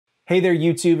Hey there,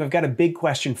 YouTube. I've got a big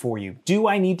question for you. Do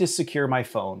I need to secure my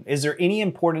phone? Is there any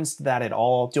importance to that at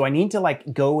all? Do I need to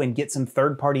go and get some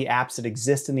third-party apps that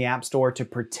exist in the App Store to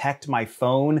protect my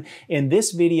phone? In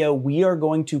this video, we are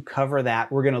going to cover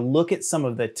that. We're going to look at some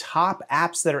of the top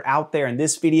apps that are out there in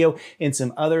this video and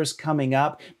some others coming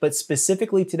up. But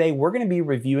specifically today, we're going to be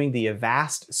reviewing the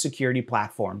Avast security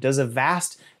platform. Does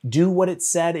Avast do what it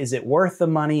said? Is it worth the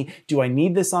money? Do I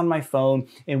need this on my phone?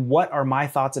 And what are my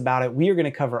thoughts about it? We are going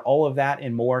to cover all of that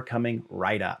and more coming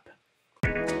right up.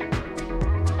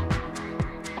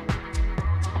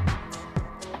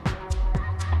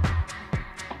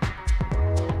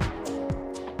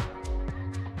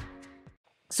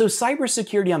 So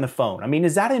cybersecurity on the phone,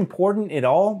 is that important at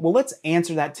all? Well, let's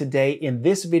answer that today in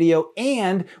this video,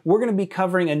 and we're going to be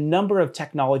covering a number of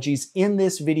technologies in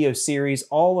this video series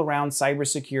all around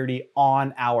cybersecurity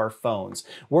on our phones.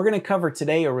 We're going to cover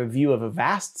today a review of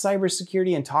Avast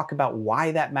Cybersecurity and talk about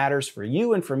why that matters for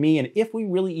you and for me, and if we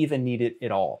really even need it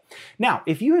at all. Now,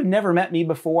 if you have never met me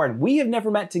before and we have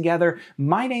never met together,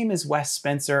 my name is Wes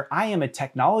Spencer. I am a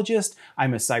technologist.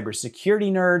 I'm a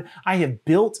cybersecurity nerd. I have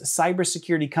built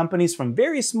cybersecurity companies from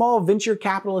very small venture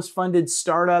capitalist funded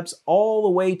startups all the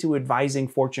way to advising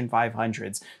Fortune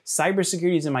 500s.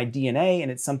 Cybersecurity is in my DNA and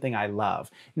it's something I love.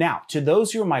 Now, to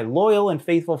those who are my loyal and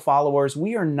faithful followers,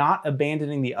 we are not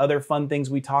abandoning the other fun things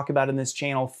we talk about in this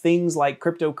channel, things like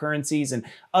cryptocurrencies and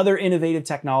other innovative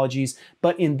technologies.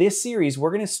 But in this series,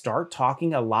 we're going to start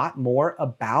talking a lot more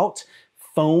about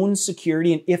phone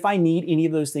security and if I need any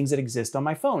of those things that exist on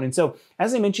my phone. And so,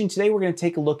 as I mentioned, today we're going to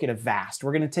take a look at Avast.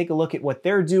 We're going to take a look at what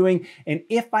they're doing and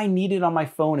if I need it on my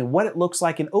phone and what it looks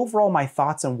like and overall my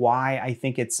thoughts on why I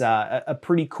think it's a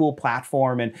pretty cool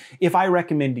platform and if I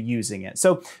recommend using it.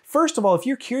 So first of all, if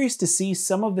you're curious to see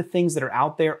some of the things that are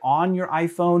out there on your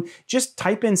iPhone, just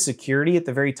type in security at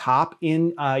the very top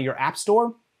in your App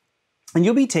Store. And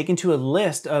you'll be taken to a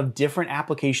list of different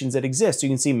applications that exist. So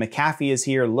you can see McAfee is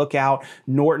here, Lookout,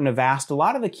 Norton, Avast, a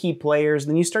lot of the key players.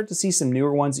 Then you start to see some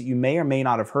newer ones that you may or may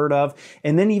not have heard of.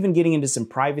 And then even getting into some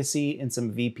privacy and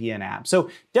some VPN apps. So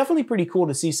definitely pretty cool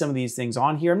to see some of these things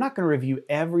on here. I'm not going to review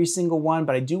every single one,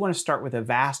 but I do want to start with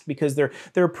Avast because they're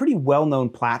a pretty well-known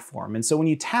platform. And so when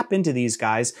you tap into these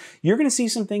guys, you're going to see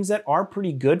some things that are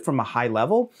pretty good from a high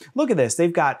level. Look at this.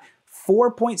 They've got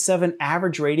 4.7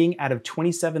 average rating out of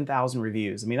 27,000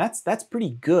 reviews. That's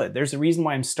pretty good. There's a reason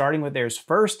why I'm starting with theirs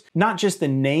first. Not just the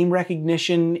name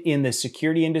recognition in the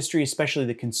security industry, especially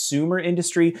the consumer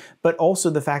industry, but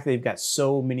also the fact that they've got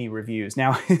so many reviews.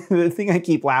 Now, the thing I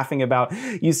keep laughing about,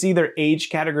 you see their age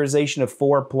categorization of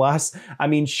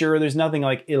 4+. Sure, there's nothing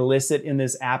like illicit in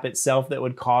this app itself that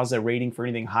would cause a rating for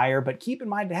anything higher, but keep in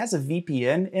mind it has a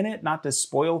VPN in it, not to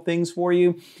spoil things for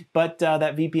you, but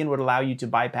that VPN would allow you to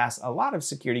bypass a lot of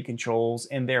security controls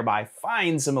and thereby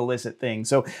find some illicit things.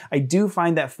 So I do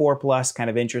find that 4+ kind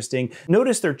of interesting.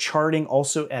 Notice they're charting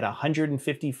also at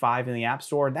 155 in the App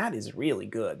Store. That is really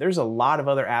good. There's a lot of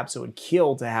other apps that would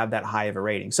kill to have that high of a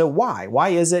rating. So why? Why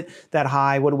is it that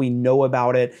high? What do we know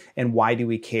about it? And why do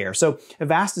we care? So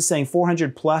Avast is saying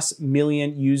 400+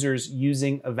 million users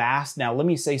using Avast. Now, let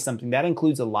me say something. That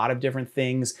includes a lot of different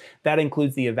things. That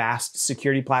includes the Avast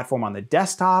security platform on the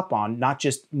desktop, on not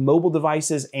just mobile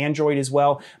devices, Android as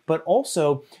well, but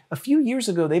also a few years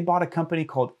ago, they bought a company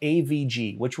called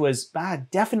AVG, which was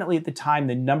definitely at the time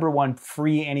the #1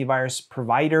 free antivirus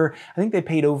provider. I think they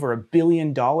paid over $1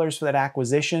 billion for that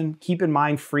acquisition. Keep in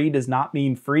mind, free does not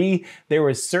mean free. There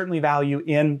was certainly value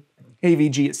in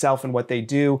AVG itself and what they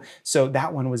do. So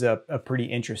that one was a pretty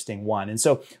interesting one. And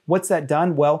so what's that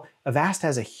done? Well, Avast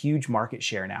has a huge market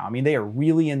share now. They are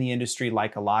really in the industry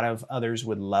like a lot of others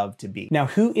would love to be. Now,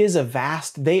 who is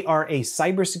Avast? They are a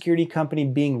cybersecurity company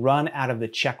being run out of the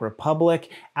Czech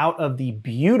Republic, out of the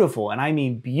beautiful, and I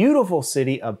mean beautiful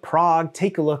city of Prague.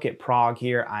 Take a look at Prague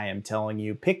here. I am telling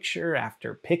you, picture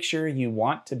after picture, you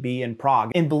want to be in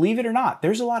Prague. And believe it or not,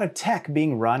 there's a lot of tech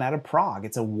being run out of Prague.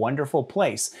 It's a wonderful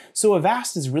place. So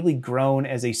Avast has really grown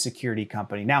as a security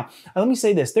company. Now, let me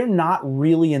say this, they're not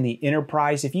really in the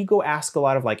enterprise. If you go ask a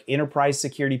lot of enterprise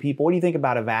security people, what do you think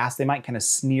about Avast? They might kind of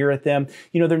sneer at them.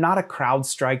 They're not a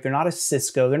CrowdStrike, they're not a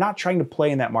Cisco, they're not trying to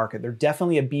play in that market. They're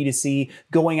definitely a B2C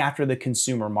going after the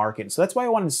consumer market. So that's why I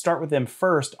wanted to start with them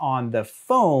first on the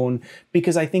phone,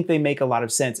 because I think they make a lot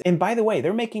of sense. And by the way,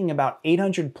 they're making about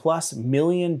 $800+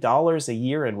 million a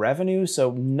year in revenue,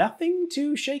 so nothing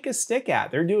to shake a stick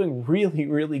at. They're doing really,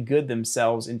 really good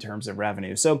themselves in terms of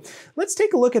revenue. So let's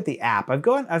take a look at the app. I've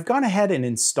gone ahead and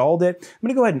installed it. I'm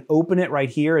gonna go ahead and and open it right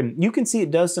here, and you can see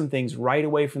it does some things right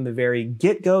away from the very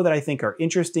get-go that I think are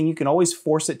interesting. You can always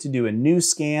force it to do a new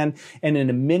scan, and in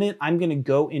a minute, I'm gonna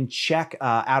go and check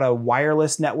at a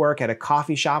wireless network at a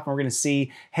coffee shop, and we're gonna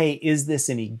see, hey, is this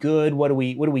any good? What do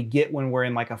we get when we're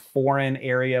in like a foreign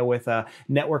area with a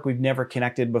network we've never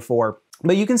connected before?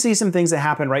 But you can see some things that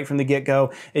happen right from the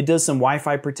get-go. It does some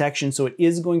Wi-Fi protection, so it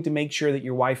is going to make sure that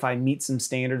your Wi-Fi meets some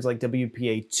standards like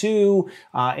WPA2,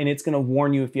 and it's going to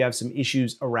warn you if you have some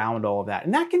issues around all of that.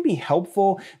 And that can be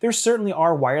helpful. There certainly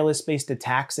are wireless-based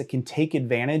attacks that can take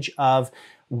advantage of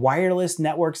wireless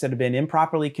networks that have been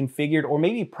improperly configured or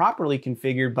maybe properly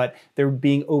configured, but they're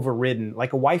being overridden,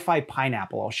 like a Wi-Fi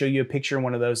pineapple. I'll show you a picture of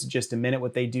one of those in just a minute,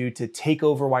 what they do to take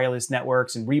over wireless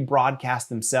networks and rebroadcast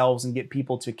themselves and get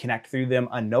people to connect through them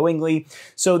unknowingly.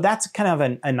 So that's kind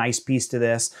of a nice piece to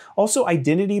this. Also,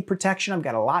 identity protection. I've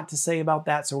got a lot to say about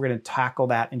that, so we're going to tackle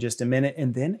that in just a minute.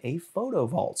 And then a photo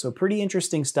vault. So pretty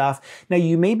interesting stuff. Now,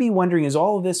 you may be wondering, is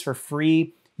all of this for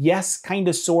free? Yes, kind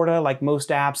of, sort of, like most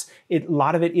apps. A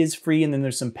lot of it is free, and then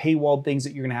there's some paywalled things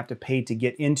that you're gonna have to pay to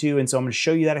get into, and so I'm gonna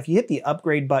show you that. If you hit the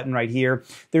upgrade button right here,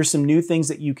 there's some new things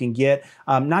that you can get.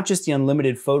 Not just the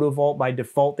unlimited photo vault. By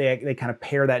default, they kind of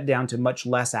pare that down to much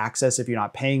less access if you're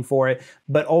not paying for it,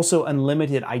 but also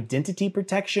unlimited identity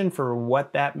protection for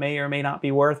what that may or may not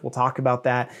be worth. We'll talk about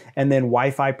that. And then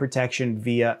Wi-Fi protection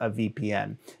via a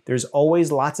VPN. There's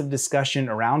always lots of discussion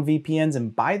around VPNs,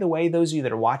 and by the way, those of you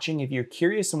that are watching, if you're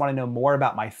curious and want to know more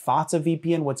about my thoughts of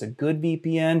VPN, what's a good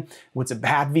VPN, what's a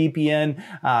bad VPN,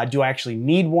 do I actually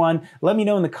need one? Let me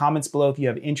know in the comments below if you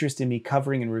have interest in me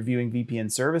covering and reviewing VPN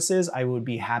services. I would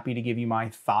be happy to give you my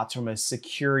thoughts from a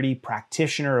security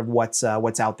practitioner of what's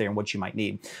out there and what you might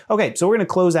need. Okay, so we're going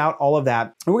to close out all of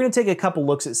that, and we're going to take a couple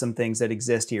looks at some things that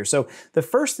exist here. So the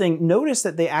first thing, notice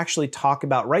that they actually talk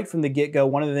about right from the get-go,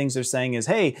 one of the things they're saying is,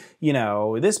 hey, you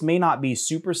know, this may not be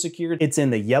super secure. It's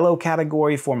in the yellow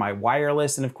category for my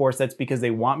wireless. And of course, that's because they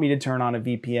want me to turn on a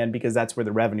VPN because that's where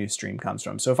the revenue stream comes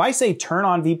from. So if I say turn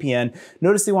on VPN,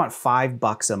 notice they want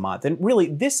 $5 a month. And really,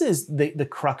 this is the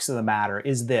crux of the matter,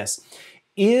 is this.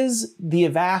 Is the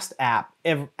Avast app,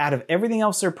 out of everything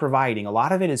else they're providing, a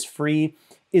lot of it is free,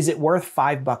 is it worth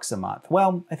 $5 a month?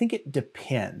 Well, I think it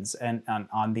depends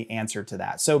on the answer to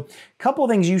that. So a couple of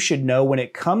things you should know when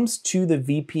it comes to the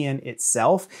VPN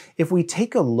itself. If we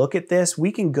take a look at this,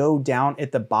 we can go down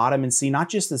at the bottom and see not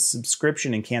just the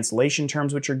subscription and cancellation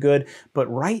terms, which are good, but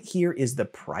right here is the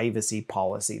privacy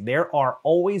policy. There are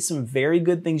always some very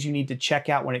good things you need to check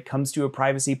out when it comes to a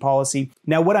privacy policy.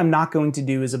 Now, what I'm not going to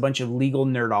do is a bunch of legal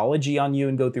nerdology on you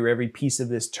and go through every piece of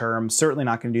this term. Certainly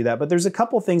not going to do that, but there's a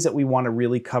couple things that we want to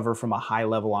really cover from a high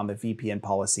level on the VPN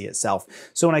policy itself.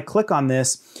 So when I click on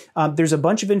this, there's a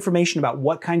bunch of information about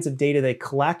what kinds of data they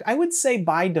collect. I would say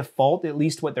by default, at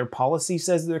least what their policy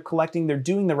says they're collecting, they're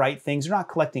doing the right things. They're not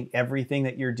collecting everything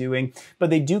that you're doing,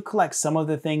 but they do collect some of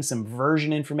the things, some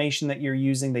version information that you're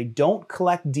using. They don't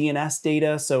collect DNS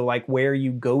data, so like where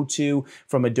you go to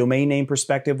from a domain name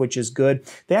perspective, which is good.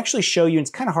 They actually show you, and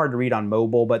it's kind of hard to read on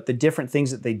mobile, but the different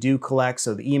things that they do collect.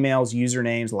 So the emails,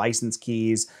 usernames, license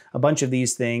keys, a bunch of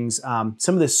these things,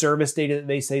 some of the service data that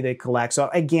they say they collect. So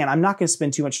again, I'm not going to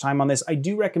spend too much time on this. I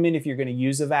do recommend, if you're going to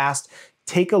use Avast,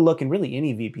 take a look, and really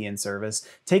any VPN service,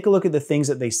 take a look at the things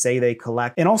that they say they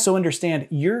collect, and also understand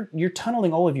you're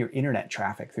tunneling all of your internet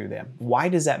traffic through them. Why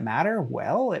does that matter?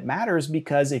 Well, it matters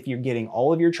because if you're getting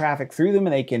all of your traffic through them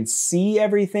and they can see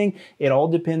everything, it all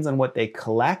depends on what they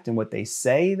collect and what they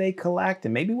say they collect,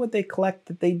 and maybe what they collect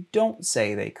that they don't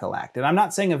say they collect. And I'm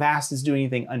not saying Avast is doing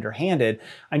anything underhanded.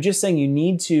 I'm just saying you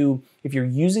need to, if you're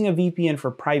using a VPN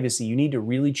for privacy, you need to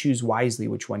really choose wisely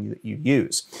which one you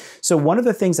use. So one of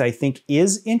the things that I think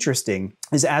is interesting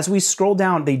is as we scroll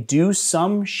down, they do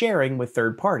some sharing with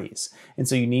third parties. And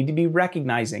so you need to be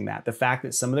recognizing that, the fact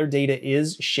that some of their data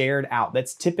is shared out.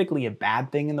 That's typically a bad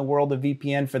thing in the world of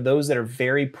VPN. For those that are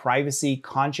very privacy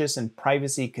conscious and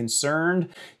privacy concerned,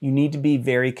 you need to be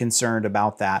very concerned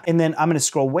about that. And then I'm going to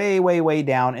scroll way, way, way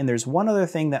down. And there's one other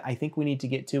thing that I think we need to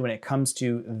get to when it comes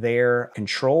to their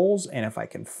controls. And if I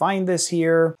can find this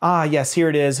here, yes, here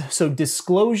it is. So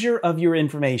disclosure of your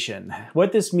information.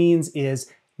 What this means is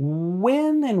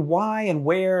when and why and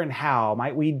where and how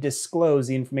might we disclose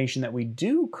the information that we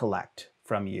do collect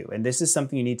from you. And this is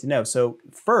something you need to know. So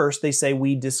first, they say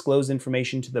we disclose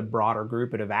information to the broader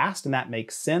group at Avast, and that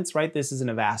makes sense, right? This is an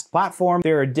Avast platform.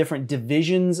 There are different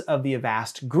divisions of the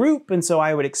Avast group, and so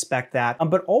I would expect that.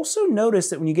 But also notice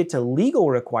that when you get to legal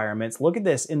requirements, look at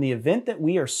this. In the event that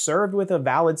we are served with a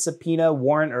valid subpoena,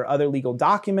 warrant, or other legal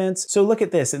documents. So look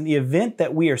at this. In the event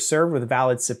that we are served with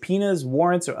valid subpoenas,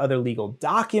 warrants, or other legal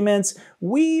documents,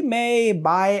 we may,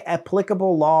 by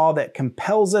applicable law that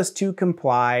compels us to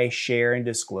comply, share and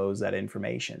disclose that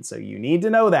information. So you need to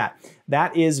know that.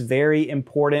 That is very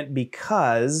important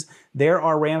because there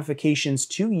are ramifications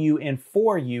to you and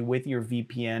for you with your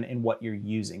VPN and what you're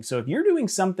using. So if you're doing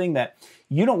something that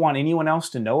you don't want anyone else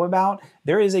to know about,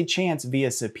 there is a chance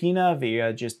via subpoena,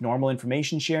 via just normal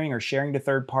information sharing or sharing to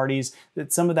third parties,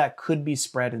 that some of that could be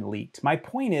spread and leaked. My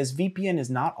point is VPN is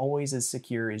not always as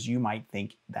secure as you might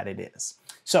think that it is.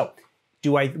 So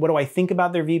what do I think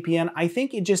about their VPN? I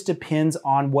think it just depends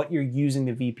on what you're using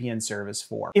the VPN service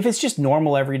for. If it's just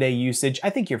normal everyday usage,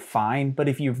 I think you're fine. But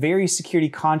if you're very security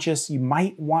conscious, you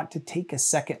might want to take a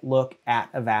second look at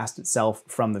Avast itself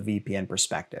from the VPN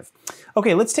perspective.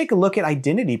 Okay, let's take a look at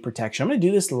identity protection. I'm gonna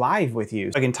do this live with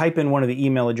you. So I can type in one of the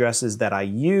email addresses that I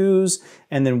use,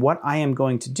 and then what I am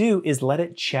going to do is let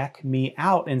it check me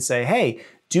out and say, hey,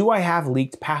 do I have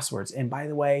leaked passwords? And by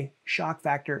the way, shock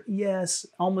factor, yes,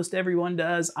 almost everyone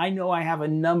does. I know I have a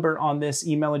number on this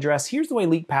email address. Here's the way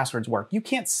leaked passwords work. You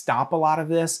can't stop a lot of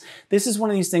this. This is one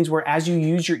of these things where as you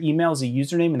use your email as a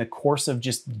username in the course of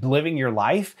just living your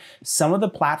life, some of the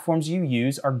platforms you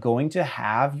use are going to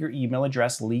have your email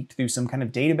address leaked through some kind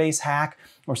of database hack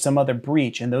or some other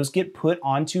breach, and those get put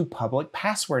onto public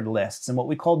password lists and what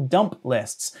we call dump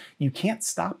lists. You can't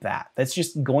stop that. That's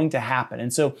just going to happen.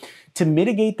 And so to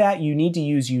mitigate that, you need to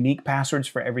use unique passwords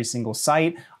for every single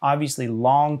site, obviously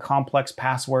long, complex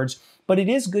passwords. But it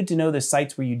is good to know the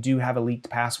sites where you do have a leaked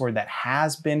password that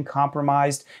has been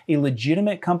compromised. A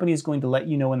legitimate company is going to let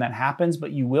you know when that happens,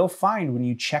 but you will find when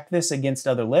you check this against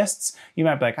other lists, you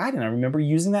might be like, I didn't remember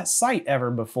using that site ever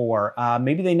before.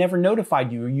 Maybe they never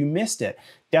notified you or you missed it.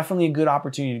 Definitely a good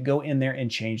opportunity to go in there and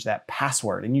change that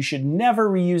password. And you should never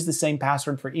reuse the same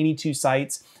password for any two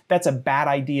sites. That's a bad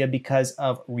idea because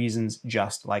of reasons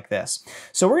just like this.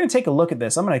 So we're gonna take a look at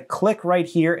this. I'm gonna click right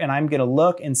here and I'm gonna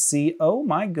look and see, oh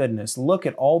my goodness, look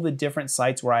at all the different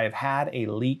sites where I have had a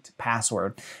leaked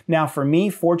password. Now for me,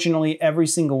 fortunately, every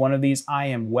single one of these, I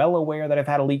am well aware that I've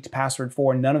had a leaked password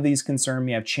for. None of these concern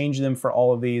me. I've changed them for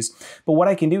all of these. But what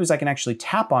I can do is I can actually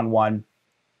tap on one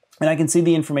and I can see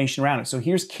the information around it. So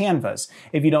here's Canva's.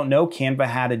 If you don't know, Canva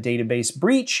had a database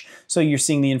breach. So you're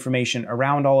seeing the information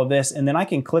around all of this. And then I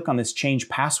can click on this change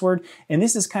password. And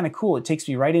this is kind of cool. It takes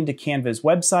me right into Canva's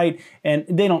website. And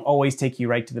they don't always take you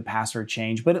right to the password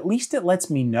change, but at least it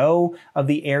lets me know of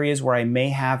the areas where I may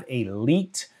have a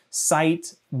leaked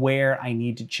site where I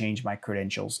need to change my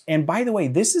credentials. And by the way,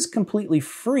 this is completely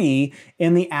free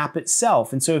in the app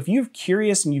itself. And so if you're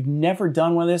curious and you've never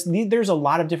done one of this, there's a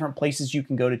lot of different places you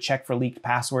can go to check for leaked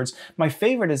passwords. My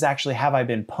favorite is actually Have I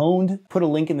Been Pwned? Put a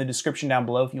link in the description down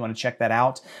below if you want to check that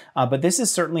out. But this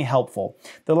is certainly helpful.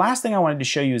 The last thing I wanted to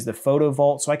show you is the photo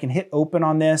vault. So I can hit open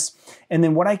on this. And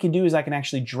then what I can do is I can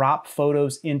actually drop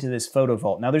photos into this photo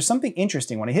vault. Now there's something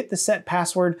interesting. When I hit the set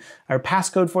password or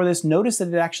passcode for this, notice that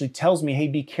it actually tells me, hey,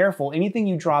 be careful. Anything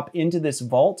you drop into this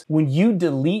vault, when you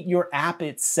delete your app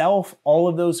itself, all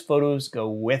of those photos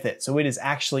go with it. So it is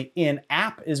actually in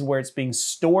app is where it's being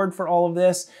stored for all of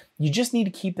this. You just need to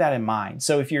keep that in mind.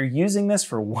 So if you're using this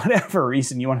for whatever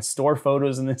reason, you want to store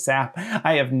photos in this app,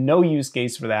 I have no use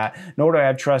case for that, nor do I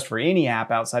have trust for any app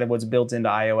outside of what's built into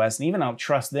iOS, and even I don't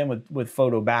trust them with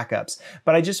photo backups.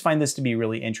 But I just find this to be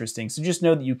really interesting. So just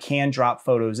know that you can drop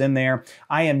photos in there.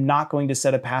 I am not going to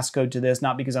set a passcode to this,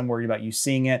 not because I'm worried about you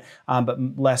seeing it, but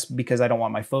less because I don't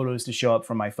want my photos to show up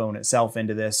from my phone itself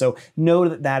into this. So know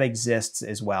that that exists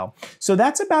as well. So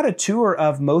that's about a tour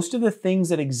of most of the things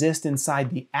that exist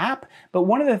inside the app. But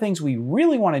one of the things we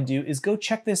really want to do is go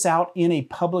check this out in a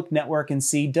public network and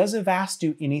see, does Avast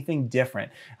do anything different?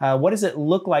 What does it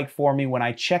look like for me when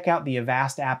I check out the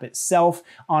Avast app itself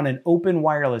on an open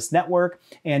wireless network?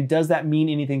 And does that mean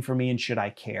anything for me, and should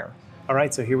I care? All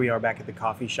right, so here we are back at the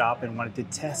coffee shop and wanted to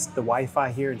test the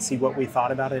Wi-Fi here and see what we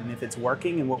thought about it and if it's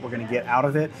working and what we're gonna get out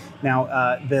of it.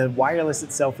 Now, the wireless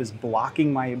itself is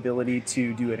blocking my ability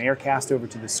to do an aircast over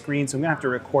to the screen, so I'm gonna have to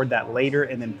record that later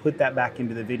and then put that back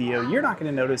into the video. You're not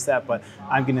gonna notice that, but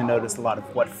I'm gonna notice a lot of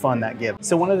what fun that gives.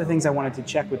 So one of the things I wanted to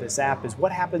check with this app is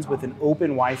what happens with an open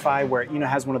Wi-Fi where it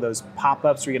has one of those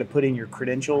pop-ups where you gotta put in your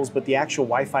credentials, but the actual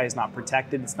Wi-Fi is not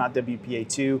protected, it's not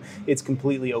WPA2, it's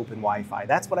completely open Wi-Fi.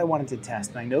 That's what I wanted to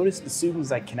test. And I noticed as soon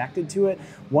as I connected to it,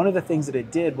 one of the things that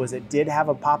it did was it did have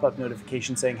a pop-up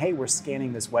notification saying, hey, we're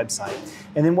scanning this website.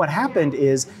 And then what happened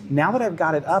is, now that I've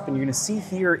got it up, and you're gonna see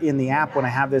here in the app when I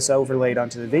have this overlaid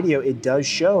onto the video, it does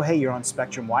show, hey, you're on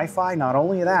Spectrum Wi-Fi. Not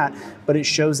only that, but it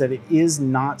shows that it is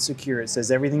not secure. It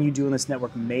says everything you do in this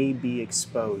network may be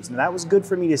exposed. And that was good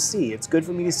for me to see. It's good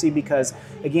for me to see because,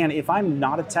 again, if I'm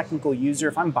not a technical user,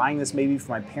 if I'm buying this maybe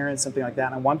for my parents, something like that,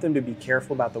 and I want them to be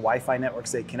careful about the Wi-Fi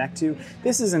networks they connect to,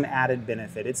 this is an added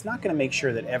benefit. It's not gonna make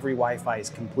sure that every Wi-Fi is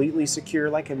completely secure.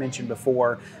 Like I mentioned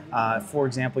before, for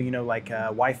example, like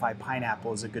Wi-Fi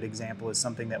Pineapple is a good example, is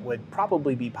something that would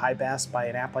probably be bypassed by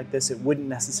an app like this. It wouldn't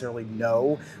necessarily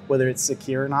know whether it's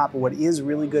secure or not, but what is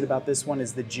really good about this one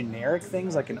is the generic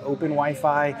things like an open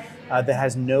Wi-Fi that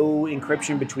has no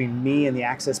encryption between me and the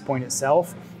access point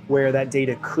itself, where that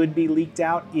data could be leaked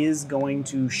out, is going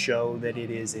to show that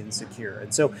it is insecure.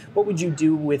 And so what would you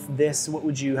do with this? How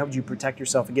would you protect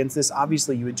yourself against this?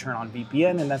 Obviously you would turn on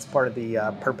VPN, and that's part of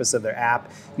the purpose of their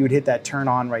app. You would hit that turn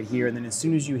on right here, and then as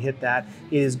soon as you hit that,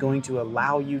 it is going to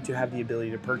allow you to have the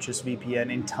ability to purchase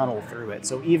VPN and tunnel through it.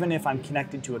 So even if I'm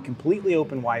connected to a completely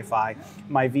open Wi-Fi,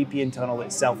 my VPN tunnel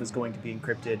itself is going to be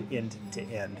encrypted end to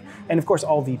end. And of course,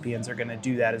 all VPNs are gonna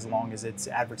do that as long as it's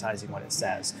advertising what it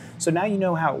says. So now you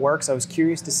know how it works. I was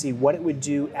curious to see what it would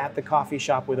do at the coffee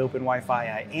shop with open Wi-Fi.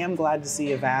 I am glad to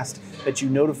see, Avast, that you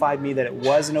notified me that it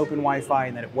was an open Wi-Fi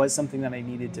and that it was something that I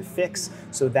needed to fix.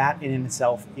 So that in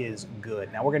itself is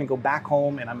good. Now we're gonna go back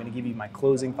home and I'm gonna give you my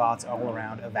closing thoughts all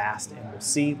around Avast, and we'll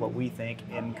see what we think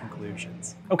in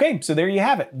conclusions. Okay, so there you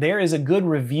have it. There is a good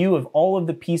review of all of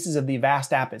the pieces of the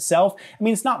Avast app itself. I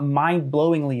mean, it's not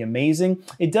mind-blowingly amazing.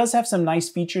 It does have some nice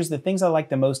features. The things I like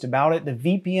the most about it, the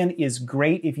VPN is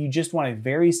great if you just want a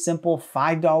very simple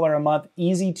 $5 a month,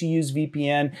 easy to use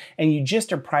VPN, and you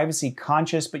just are privacy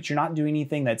conscious, but you're not doing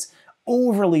anything that's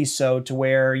overly so to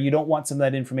where you don't want some of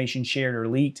that information shared or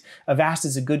leaked. Avast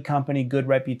is a good company, good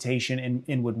reputation,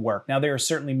 and would work. Now, there are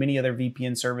certainly many other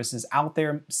VPN services out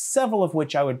there, several of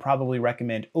which I would probably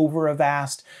recommend over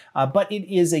Avast, but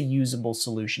it is a usable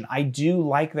solution. I do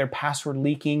like their password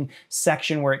leaking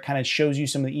section where it kind of shows you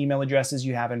some of the email addresses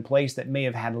you have in place that may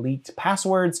have had leaked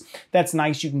passwords. That's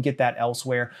nice. You can get that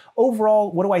elsewhere.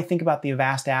 Overall, what do I think about the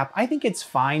Avast app? I think it's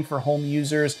fine for home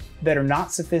users that are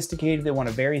not sophisticated. They want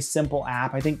a very simple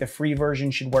app. I think the free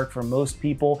version should work for most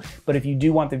people, but if you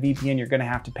do want the VPN, you're going to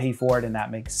have to pay for it, and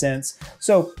that makes sense.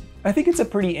 So I think it's a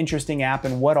pretty interesting app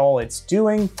and what all it's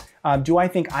doing. Do I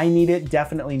think I need it?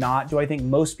 Definitely not. Do I think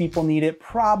most people need it?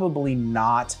 Probably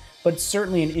not. But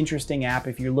certainly an interesting app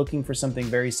if you're looking for something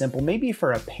very simple, maybe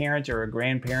for a parent or a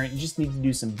grandparent. You just need to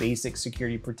do some basic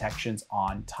security protections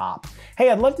on top. Hey,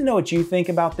 I'd love to know what you think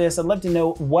about this. I'd love to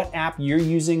know what app you're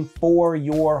using for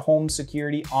your home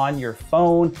security on your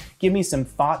phone. Give me some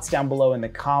thoughts down below in the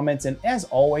comments. And as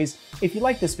always, if you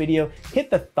like this video,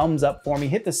 hit the thumbs up for me,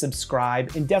 hit the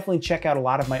subscribe, and definitely check out a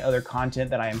lot of my other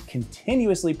content that I am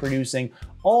continuously producing,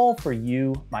 all for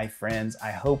you, my friends.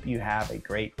 I hope you have a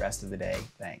great rest of the day.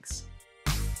 Thanks.